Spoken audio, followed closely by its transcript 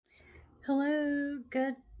Hello,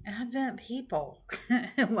 good Advent people.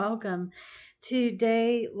 Welcome to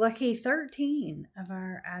day lucky 13 of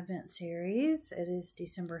our Advent series. It is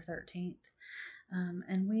December 13th,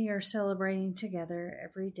 and we are celebrating together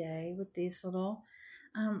every day with these little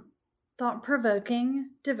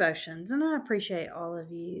thought-provoking devotions. And I appreciate all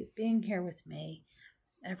of you being here with me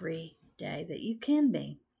every day that you can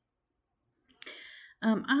be.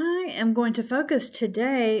 I am going to focus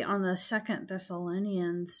today on the 2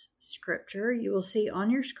 Thessalonians scripture you will see on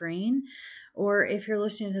your screen, or if you're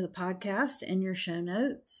listening to the podcast, in your show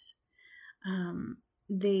notes.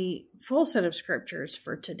 The full set of scriptures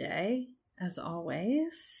for today, as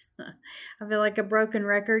always. I feel like a broken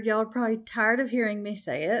record. Y'all are probably tired of hearing me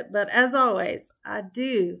say it, but as always, I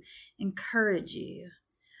do encourage you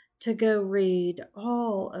to go read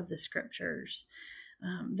all of the scriptures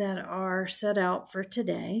that are set out for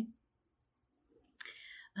today.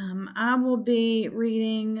 I will be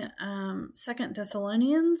reading 2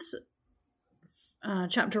 Thessalonians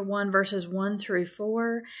chapter 1, verses 1 through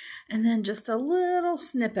 4, and then just a little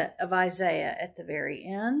snippet of Isaiah at the very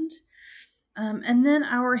end. And then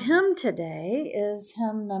our hymn today is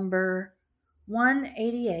hymn number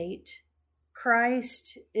 188,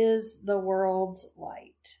 Christ is the World's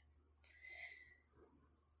Light.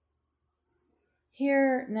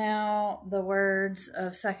 Hear now the words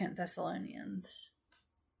of 2 Thessalonians.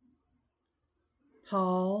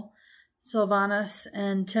 Paul, Silvanus,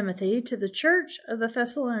 and Timothy, to the church of the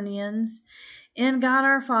Thessalonians, in God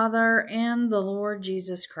our Father and the Lord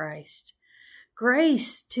Jesus Christ.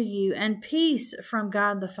 Grace to you and peace from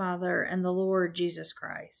God the Father and the Lord Jesus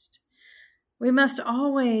Christ. We must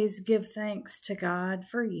always give thanks to God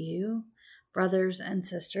for you, brothers and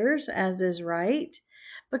sisters, as is right,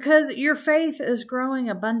 because your faith is growing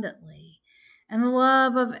abundantly, and the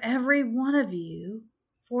love of every one of you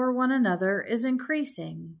for one another is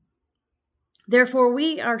increasing. Therefore,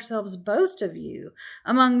 we ourselves boast of you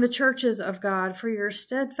among the churches of God for your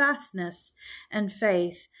steadfastness and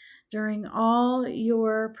faith during all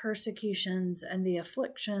your persecutions and the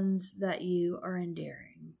afflictions that you are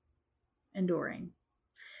enduring.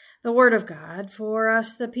 The word of God for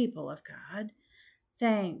us, the people of God.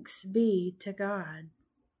 Thanks be to God.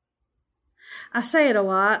 I say it a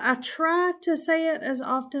lot. I try to say it as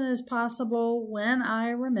often as possible when I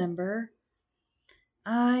remember.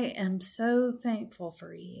 I am so thankful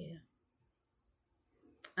for you.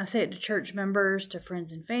 I say it to church members, to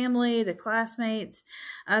friends and family, to classmates.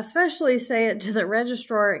 I especially say it to the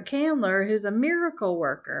registrar at Candler, who's a miracle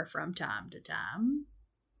worker from time to time.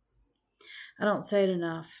 I don't say it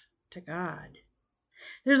enough to God.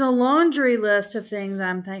 There's a laundry list of things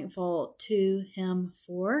I'm thankful to Him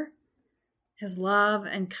for. His love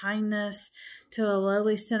and kindness to a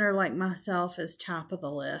lowly sinner like myself is top of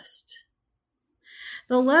the list.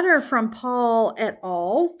 The letter from Paul et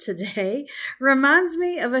al. Today reminds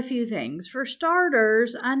me of a few things. For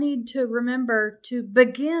starters, I need to remember to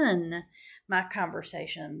begin my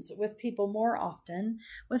conversations with people more often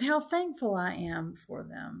with how thankful I am for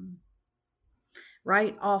them.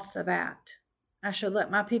 Right off the bat, I should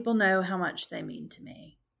let my people know how much they mean to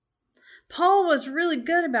me. Paul was really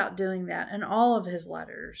good about doing that in all of his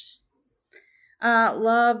letters. I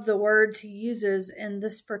love the words he uses in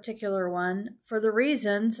this particular one for the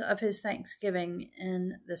reasons of his thanksgiving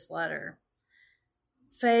in this letter.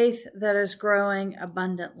 Faith that is growing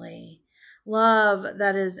abundantly, love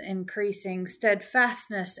that is increasing,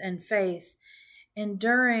 steadfastness and faith,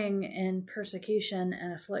 enduring in persecution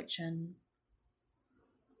and affliction.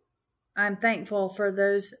 I'm thankful for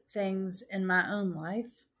those things in my own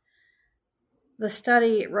life. The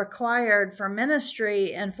study required for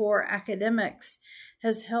ministry and for academics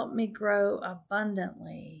has helped me grow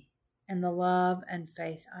abundantly in the love and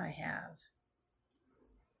faith I have.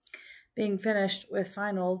 Being finished with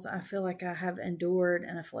finals, I feel like I have endured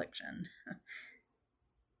an affliction.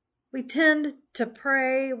 We tend to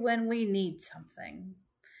pray when we need something.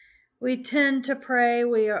 We tend to pray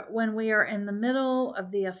when we are in the middle of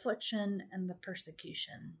the affliction and the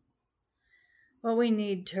persecution. What we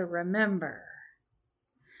need to remember,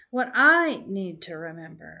 what I need to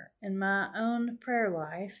remember in my own prayer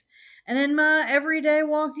life and in my everyday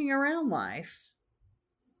walking around life,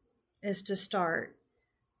 is to start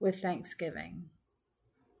with thanksgiving.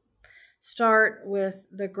 Start with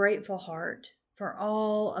the grateful heart for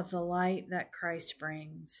all of the light that Christ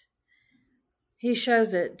brings. He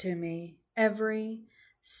shows it to me every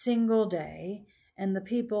single day and the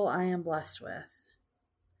people I am blessed with.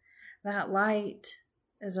 That light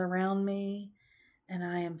is around me, and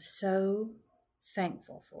I am so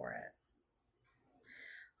thankful for it.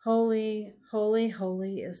 Holy, holy,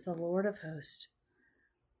 holy is the Lord of hosts.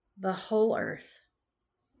 the whole earth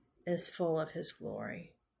is full of his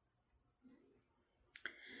glory.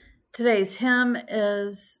 Today's hymn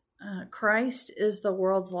is Christ is the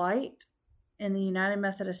World's Light in the United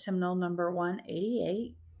Methodist Hymnal number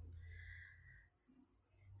 188.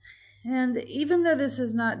 And even though this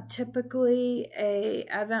is not typically a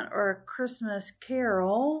Advent or a Christmas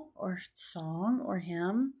carol or song or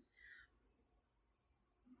hymn,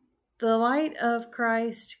 the light of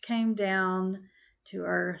Christ came down to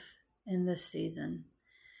earth in this season.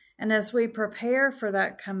 And as we prepare for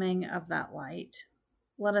that coming of that light,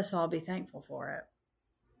 let us all be thankful for it.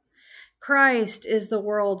 Christ is the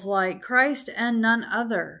world's light, Christ and none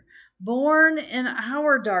other. Born in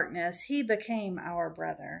our darkness, he became our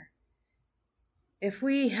brother. If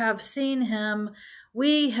we have seen him,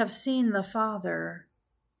 we have seen the Father.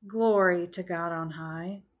 Glory to God on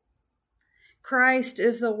high. Christ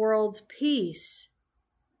is the world's peace,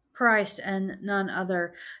 Christ and none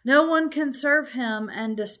other. No one can serve him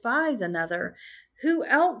and despise another. Who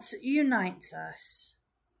else unites us?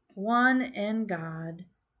 One in God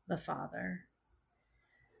the Father.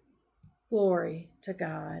 Glory to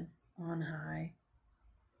God on high.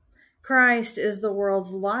 Christ is the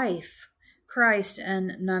world's life, Christ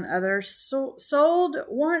and none other. Sold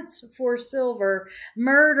once for silver,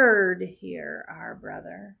 murdered here our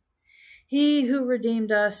brother. He who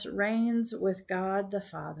redeemed us reigns with God the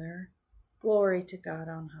Father. Glory to God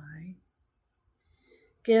on high.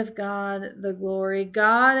 Give God the glory,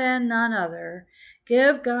 God and none other.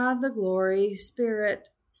 Give God the glory, Spirit,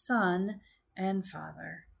 Son, and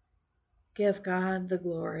Father. Give God the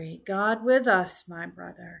glory, God with us, my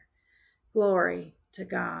brother. Glory to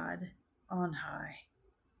God on high.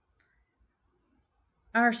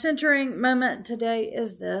 Our centering moment today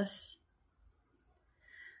is this.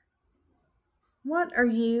 What are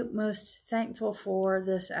you most thankful for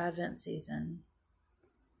this Advent season?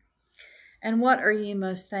 And what are you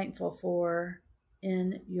most thankful for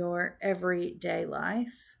in your everyday life?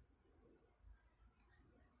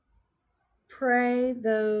 Pray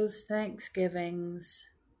those thanksgivings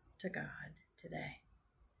to God today.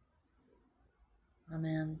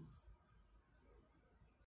 Amen.